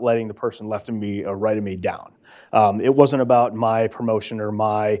not letting the person left of me or right of me down. It wasn't about my promotion or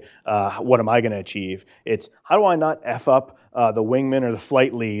my what am I going to achieve. It's how do I not F up the wingman or the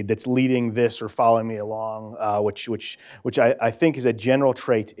flight lead that's leading this or following me along, which I think is a general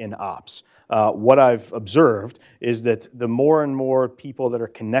trait in ops. What I've observed is that the more and more people that are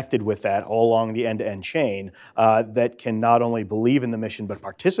connected with that all along the end-to-end chain that can not only believe in the mission but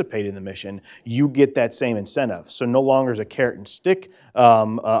participate in the mission, you get that same incentive. So no longer is a carrot and stick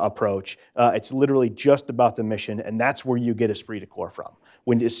approach. It's literally just about the mission, and that's where you get esprit de corps from.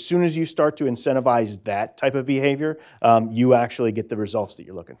 As soon as you start to incentivize that type of behavior, you actually get the results that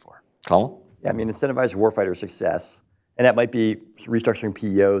you're looking for. Colin? Yeah, I mean, incentivize warfighter success. And that might be restructuring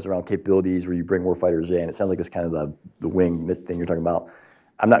PEOs around capabilities where you bring warfighters in. It sounds like it's kind of the wing thing you're talking about.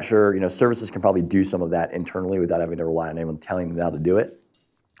 I'm not sure, services can probably do some of that internally without having to rely on anyone telling them how to do it.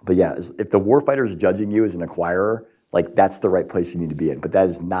 But yeah, if the warfighter is judging you as an acquirer, like that's the right place you need to be in. But that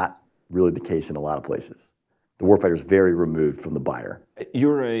is not really the case in a lot of places. The warfighter is very removed from the buyer.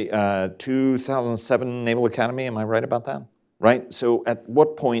 You're a 2007 Naval Academy, am I right about that? Right? So at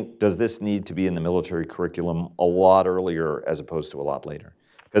what point does this need to be in the military curriculum a lot earlier as opposed to a lot later?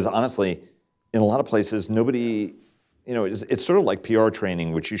 Because honestly, in a lot of places, nobody, it's sort of like PR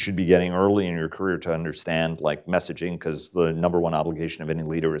training, which you should be getting early in your career to understand like messaging, because the #1 obligation of any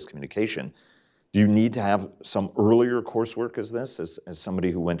leader is communication. Do you need to have some earlier coursework as this, as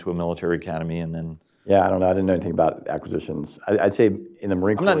somebody who went to a military academy and then? Yeah, I don't know. I didn't know anything about acquisitions. I'd say in the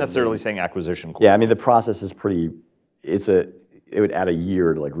Marine Corps. I'm not necessarily saying acquisition course. Yeah, I mean, the process is pretty. It would add a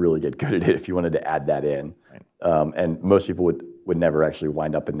year to like really get good at it if you wanted to add that in. Right. And most people would never actually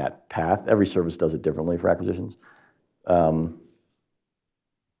wind up in that path. Every service does it differently for acquisitions. I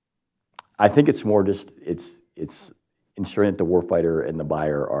think it's more just it's ensuring that the warfighter and the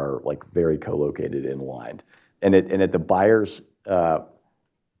buyer are like very co-located and aligned, and at the buyer's the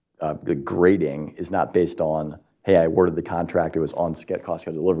grading is not based on, hey, I awarded the contract, it was on cost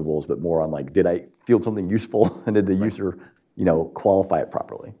schedule deliverables, but more on like, did I field something useful and did the user, qualify it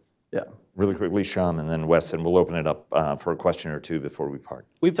properly? Yeah. Really quickly, Shyam, and then Wes, and we'll open it up for a question or two before we part.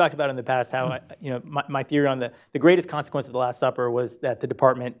 We've talked about in the past how, my theory on the greatest consequence of the Last Supper was that the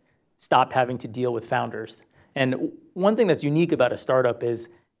department stopped having to deal with founders. And one thing that's unique about a startup is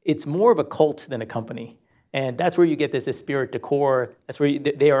it's more of a cult than a company. And that's where you get this esprit de corps. That's where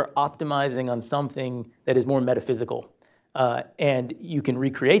they are optimizing on something that is more metaphysical. And you can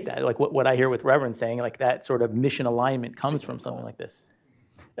recreate that, like what I hear with Reverend saying, like that sort of mission alignment comes from something like this.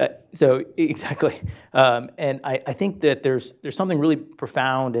 So exactly, and I think that there's something really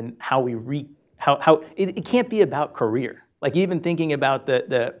profound in how how it can't be about career. Like even thinking about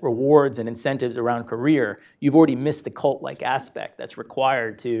the rewards and incentives around career, you've already missed the cult-like aspect that's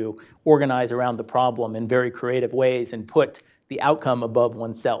required to organize around the problem in very creative ways and put the outcome above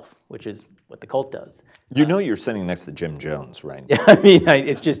oneself, which is what the cult does. You know you're sitting next to Jim Jones, right? Yeah, I mean,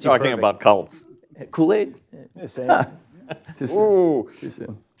 it's just Talking about cults. Kool-Aid. Too soon. Ooh. Too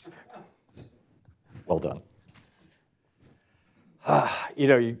soon. Well done. You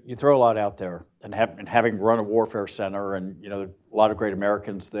know, you throw a lot out there, and having run a warfare center, and you know, a lot of great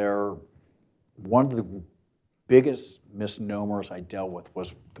Americans there. One of the biggest misnomers I dealt with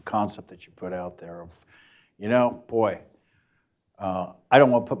was the concept that you put out there of, you know, boy, I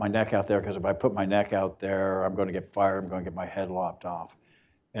don't want to put my neck out there because if I put my neck out there, I'm going to get fired. I'm going to get my head lopped off.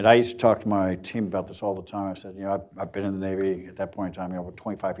 And I used to talk to my team about this all the time. I said, you know, I've been in the Navy at that point in time, you know, for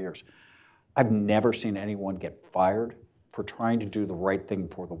 25 years. I've never seen anyone get fired for trying to do the right thing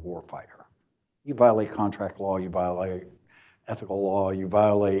for the warfighter. You violate contract law, you violate ethical law, you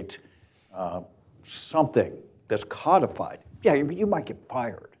violate something that's codified. Yeah, you might get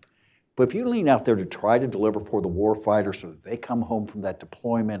fired. But if you lean out there to try to deliver for the warfighter so that they come home from that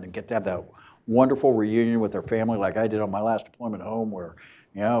deployment and get to have that wonderful reunion with their family like I did on my last deployment home where,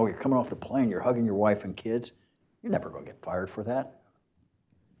 you know, you're coming off the plane, you're hugging your wife and kids, you're never going to get fired for that.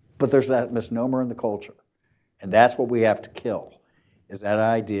 But there's that misnomer in the culture. And that's what we have to kill, is that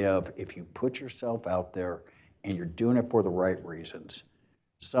idea of if you put yourself out there and you're doing it for the right reasons,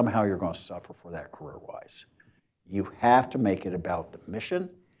 somehow you're going to suffer for that career-wise. You have to make it about the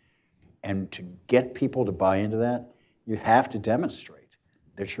mission, and to get people to buy into that, you have to demonstrate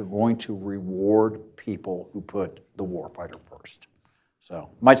that you're going to reward people who put the warfighter first.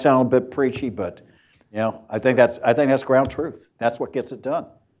 So, might sound a bit preachy, but you know, I think that's ground truth. That's what gets it done.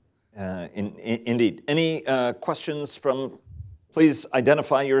 Indeed. Any questions from, please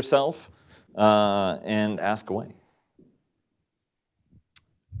identify yourself and ask away.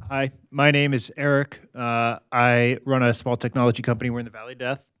 Hi, my name is Eric. I run a small technology company. We're in the Valley of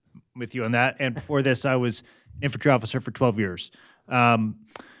Death. I'm with you on that. And before this, I was an infantry officer for 12 years.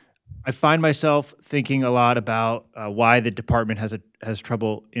 I find myself thinking a lot about why the department has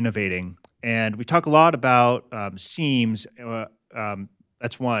trouble innovating. And we talk a lot about SEAMs.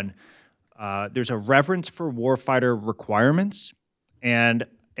 That's one. There's a reverence for warfighter requirements, and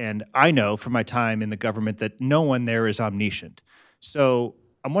I know from my time in the government that no one there is omniscient. So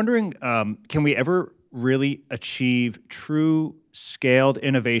I'm wondering, can we ever really achieve true scaled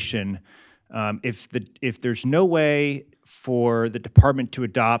innovation if there's no way for the department to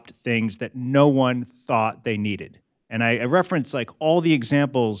adopt things that no one thought they needed? And I reference like all the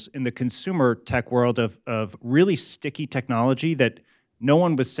examples in the consumer tech world of really sticky technology that no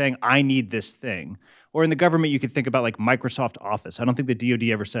one was saying, I need this thing. Or in the government, you could think about like Microsoft Office. I don't think the DoD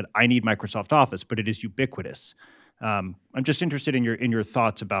ever said, I need Microsoft Office, but it is ubiquitous. I'm just interested in your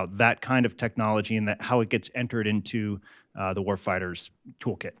thoughts about that kind of technology and how it gets entered into the warfighter's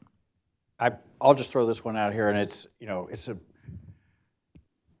toolkit. I'll just throw this one out here, and it's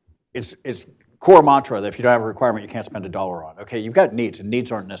core mantra that if you don't have a requirement, you can't spend $1 on. Okay, you've got needs, and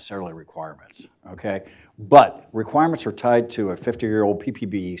needs aren't necessarily requirements. Okay, but requirements are tied to a 50-year-old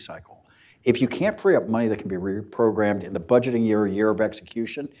PPBE cycle. If you can't free up money that can be reprogrammed in the budgeting year of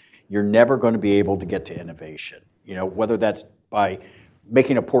execution, you're never going to be able to get to innovation. You know, whether that's by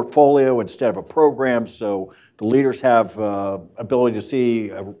making a portfolio instead of a program, so the leaders have ability to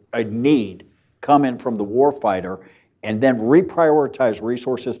see a need come in from the warfighter, and then reprioritize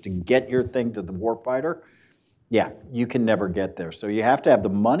resources to get your thing to the warfighter. Yeah, you can never get there. So you have to have the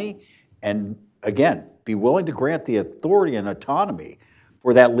money, and again, be willing to grant the authority and autonomy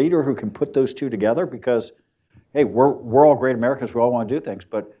for that leader who can put those two together. Because, hey, we're all great Americans. We all want to do things,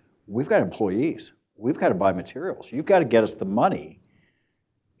 but we've got employees. We've got to buy materials. You've got to get us the money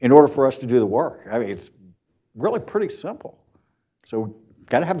in order for us to do the work. I mean, it's really pretty simple. So we've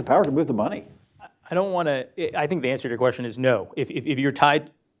got to have the power to move the money. I don't want to. I think the answer to your question is no. If you're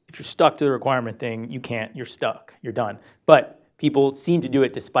tied, if you're stuck to the requirement thing, you can't. You're stuck. You're done. But people seem to do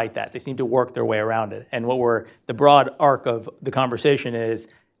it despite that. They seem to work their way around it. And the broad arc of the conversation is,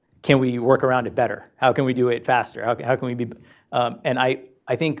 can we work around it better? How can we do it faster? How can we be? And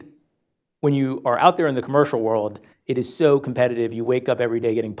I think when you are out there in the commercial world, it is so competitive. You wake up every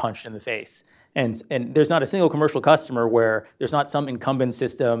day getting punched in the face. And there's not a single commercial customer where there's not some incumbent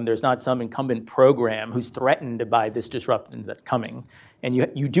system, there's not some incumbent program who's threatened by this disruption that's coming. And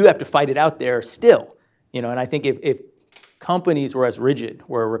you do have to fight it out there still. You know, and I think if companies were as rigid,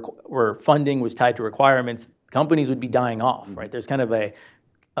 where funding was tied to requirements, companies would be dying off, right? There's kind of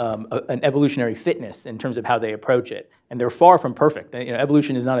an evolutionary fitness in terms of how they approach it, and they're far from perfect. You know,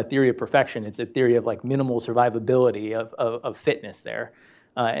 evolution is not a theory of perfection; it's a theory of like minimal survivability of fitness there.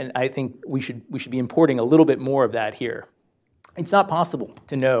 And I think we should be importing a little bit more of that here. It's not possible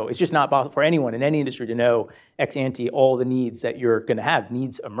to know. It's just not possible for anyone in any industry to know ex ante all the needs that you're going to have.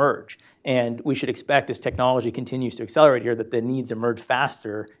 Needs emerge. And we should expect, as technology continues to accelerate here, that the needs emerge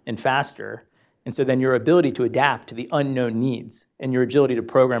faster and faster. And so then your ability to adapt to the unknown needs and your agility to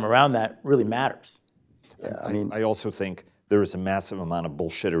program around that really matters. Yeah, I also think there is a massive amount of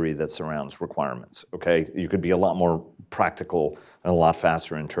bullshittery that surrounds requirements, okay? You could be a lot more practical and a lot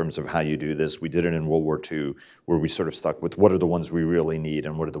faster in terms of how you do this. We did it in World War II, where we sort of stuck with what are the ones we really need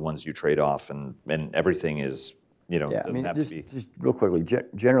and what are the ones you trade off, and everything is, doesn't have to be. Just real quickly,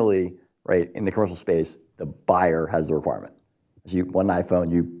 generally, right, in the commercial space, the buyer has the requirement. So you want an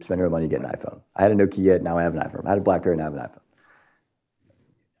iPhone, you spend your money, you get an iPhone. I had a Nokia, now I have an iPhone. I had a BlackBerry, now I have an iPhone.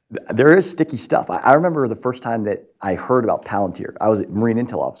 There is sticky stuff. I remember the first time that I heard about Palantir. I was a Marine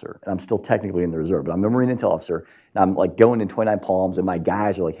Intel officer, and I'm still technically in the reserve, but I'm a Marine Intel officer, and I'm like going in 29 Palms, and my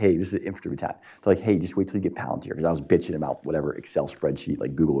guys are like, hey, this is an infantry battalion. They're like, hey, just wait till you get Palantir, because I was bitching about whatever Excel spreadsheet,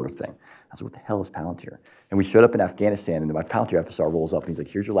 like Google Earth thing. I was like, what the hell is Palantir? And we showed up in Afghanistan, and my Palantir FSR rolls up, and he's like,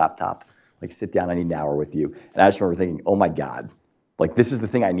 here's your laptop. Like, sit down, I need an hour with you. And I just remember thinking, oh my God, like this is the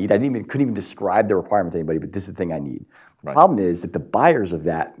thing I need. Couldn't even describe the requirement to anybody, but this is the thing I need. The problem is that the buyers of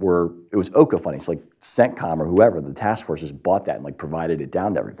that it was OCO funding. So like CENTCOM or whoever, the task force just bought that and like provided it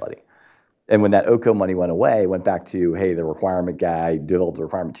down to everybody. And when that OCO money went away, it went back to, hey, the requirement guy developed the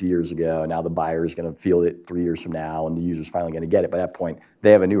requirement 2 years ago, and now the buyer is going to field it 3 years from now, and the user's finally going to get it. By that point,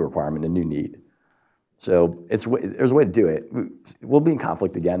 they have a new requirement, a new need. So there's a way to do it. We'll be in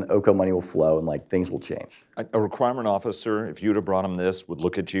conflict again. OCO money will flow, and like things will change. A requirement officer, if you'd have brought him this, would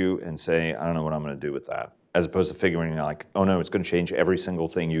look at you and say, I don't know what I'm going to do with that, as opposed to figuring like, oh no, it's going to change every single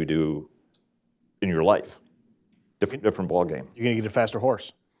thing you do in your life. Different ball game. You're going to get a faster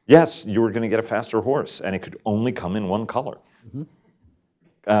horse. Yes, you were going to get a faster horse, and it could only come in one color.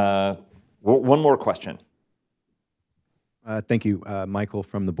 One more question. Thank you, Michael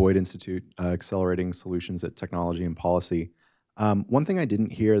from the Boyd Institute, Accelerating Solutions at Technology and Policy. One thing I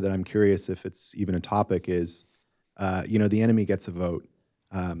didn't hear that I'm curious if it's even a topic is, the enemy gets a vote.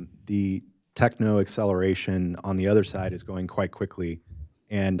 The techno acceleration on the other side is going quite quickly,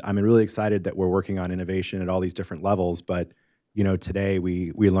 and I'm really excited that we're working on innovation at all these different levels. But today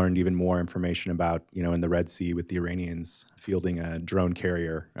we learned even more information about in the Red Sea with the Iranians fielding a drone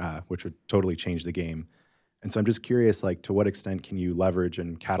carrier, which would totally change the game. And so I'm just curious, like, to what extent can you leverage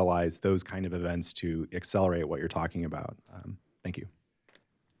and catalyze those kind of events to accelerate what you're talking about? Thank you.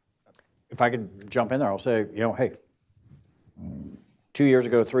 If I could jump in there, I'll say, hey, 2 years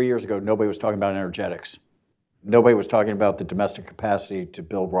ago, 3 years ago, nobody was talking about energetics. Nobody was talking about the domestic capacity to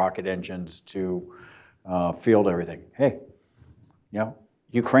build rocket engines, to field everything. Hey,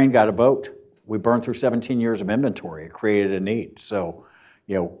 Ukraine got a vote. We burned through 17 years of inventory. It created a need. So,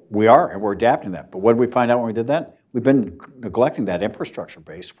 we're adapting that. But what did we find out when we did that? We've been neglecting that infrastructure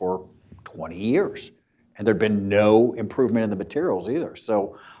base for 20 years. And there'd been no improvement in the materials either.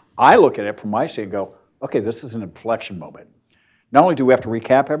 So I look at it from my seat and go, okay, this is an inflection moment. Not only do we have to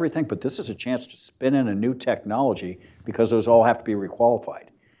recap everything, but this is a chance to spin in a new technology because those all have to be requalified.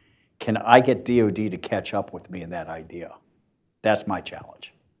 Can I get DoD to catch up with me in that idea? That's my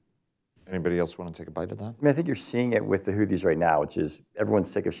challenge. Anybody else want to take a bite of that? I think you're seeing it with the Houthis right now, which is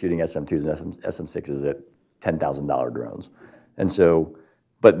everyone's sick of shooting SM-2s and SM-6s at $10,000 drones. And so,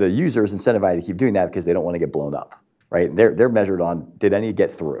 but the users incentivized to keep doing that because they don't want to get blown up, right? They're measured on, did any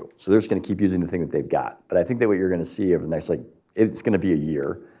get through? So they're just going to keep using the thing that they've got. But I think that what you're going to see over the next, it's going to be a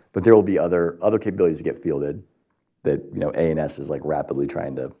year, but there will be other capabilities to get fielded that, A&S is rapidly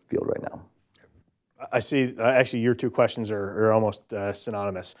trying to field right now. I see. Actually, your two questions are almost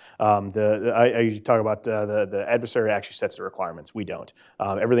synonymous. I usually talk about the adversary actually sets the requirements. We don't.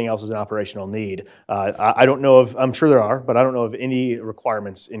 Everything else is an operational need. I don't know of. I'm sure there are, but I don't know of any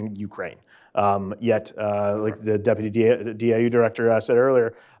requirements in Ukraine. Yet, like the deputy DIU director said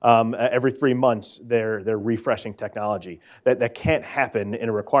earlier, every 3 months they're refreshing technology. That can't happen in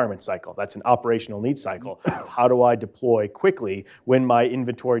a requirement cycle. That's an operational needs cycle. How do I deploy quickly when my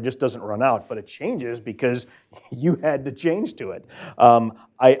inventory just doesn't run out, but it changes because you had to change to it?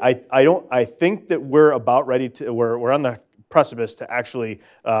 I think that we're about ready to. We're on the precipice to actually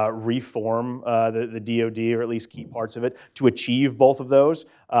reform the DoD, or at least keep parts of it, to achieve both of those.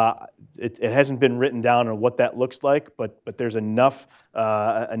 It hasn't been written down on what that looks like, but there's enough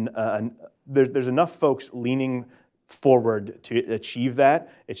there's enough folks leaning forward to achieve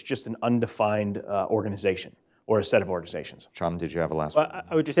that. It's just an undefined organization or a set of organizations. Shyam, did you have a last one?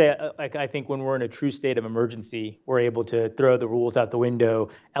 I would just say, I think when we're in a true state of emergency, we're able to throw the rules out the window,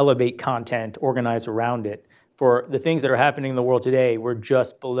 elevate content, organize around it. For the things that are happening in the world today, we're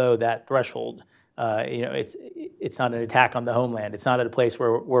just below that threshold. It's not an attack on the homeland. It's not at a place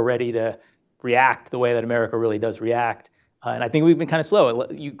where we're ready to react the way that America really does react. And I think we've been kind of slow.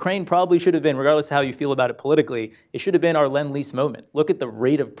 Ukraine probably should have been, regardless of how you feel about it politically, it should have been our Lend-Lease moment. Look at the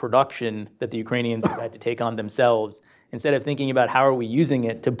rate of production that the Ukrainians have had to take on themselves. Instead of thinking about how are we using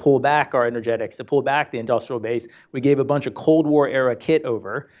it to pull back our energetics, to pull back the industrial base, we gave a bunch of Cold War era kit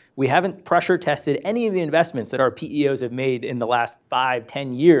over. We haven't pressure tested any of the investments that our PEOs have made in the last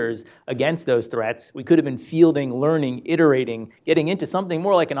 5-10 years against those threats. We could have been fielding, learning, iterating, getting into something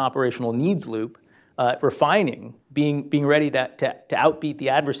more like an operational needs loop. Refining, being ready to outbeat the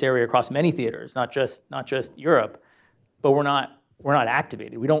adversary across many theaters, not just Europe, but we're not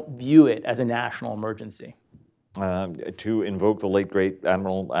activated. We don't view it as a national emergency. To invoke the late great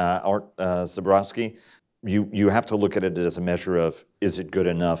Admiral Art Zabrowski, you have to look at it as a measure of, is it good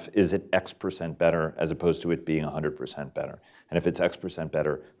enough? Is it X% better, as opposed to it being 100% better? And if it's X%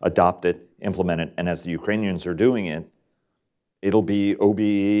 better, adopt it, implement it, and as the Ukrainians are doing it, it'll be OBE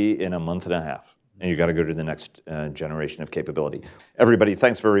in a month and a half. And you got to go to the next generation of capability. Everybody,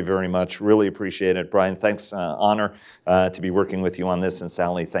 thanks very, very much. Really appreciate it. Brian, thanks. Honor to be working with you on this. And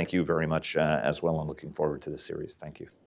Sally, thank you very much as well. I'm looking forward to the series. Thank you.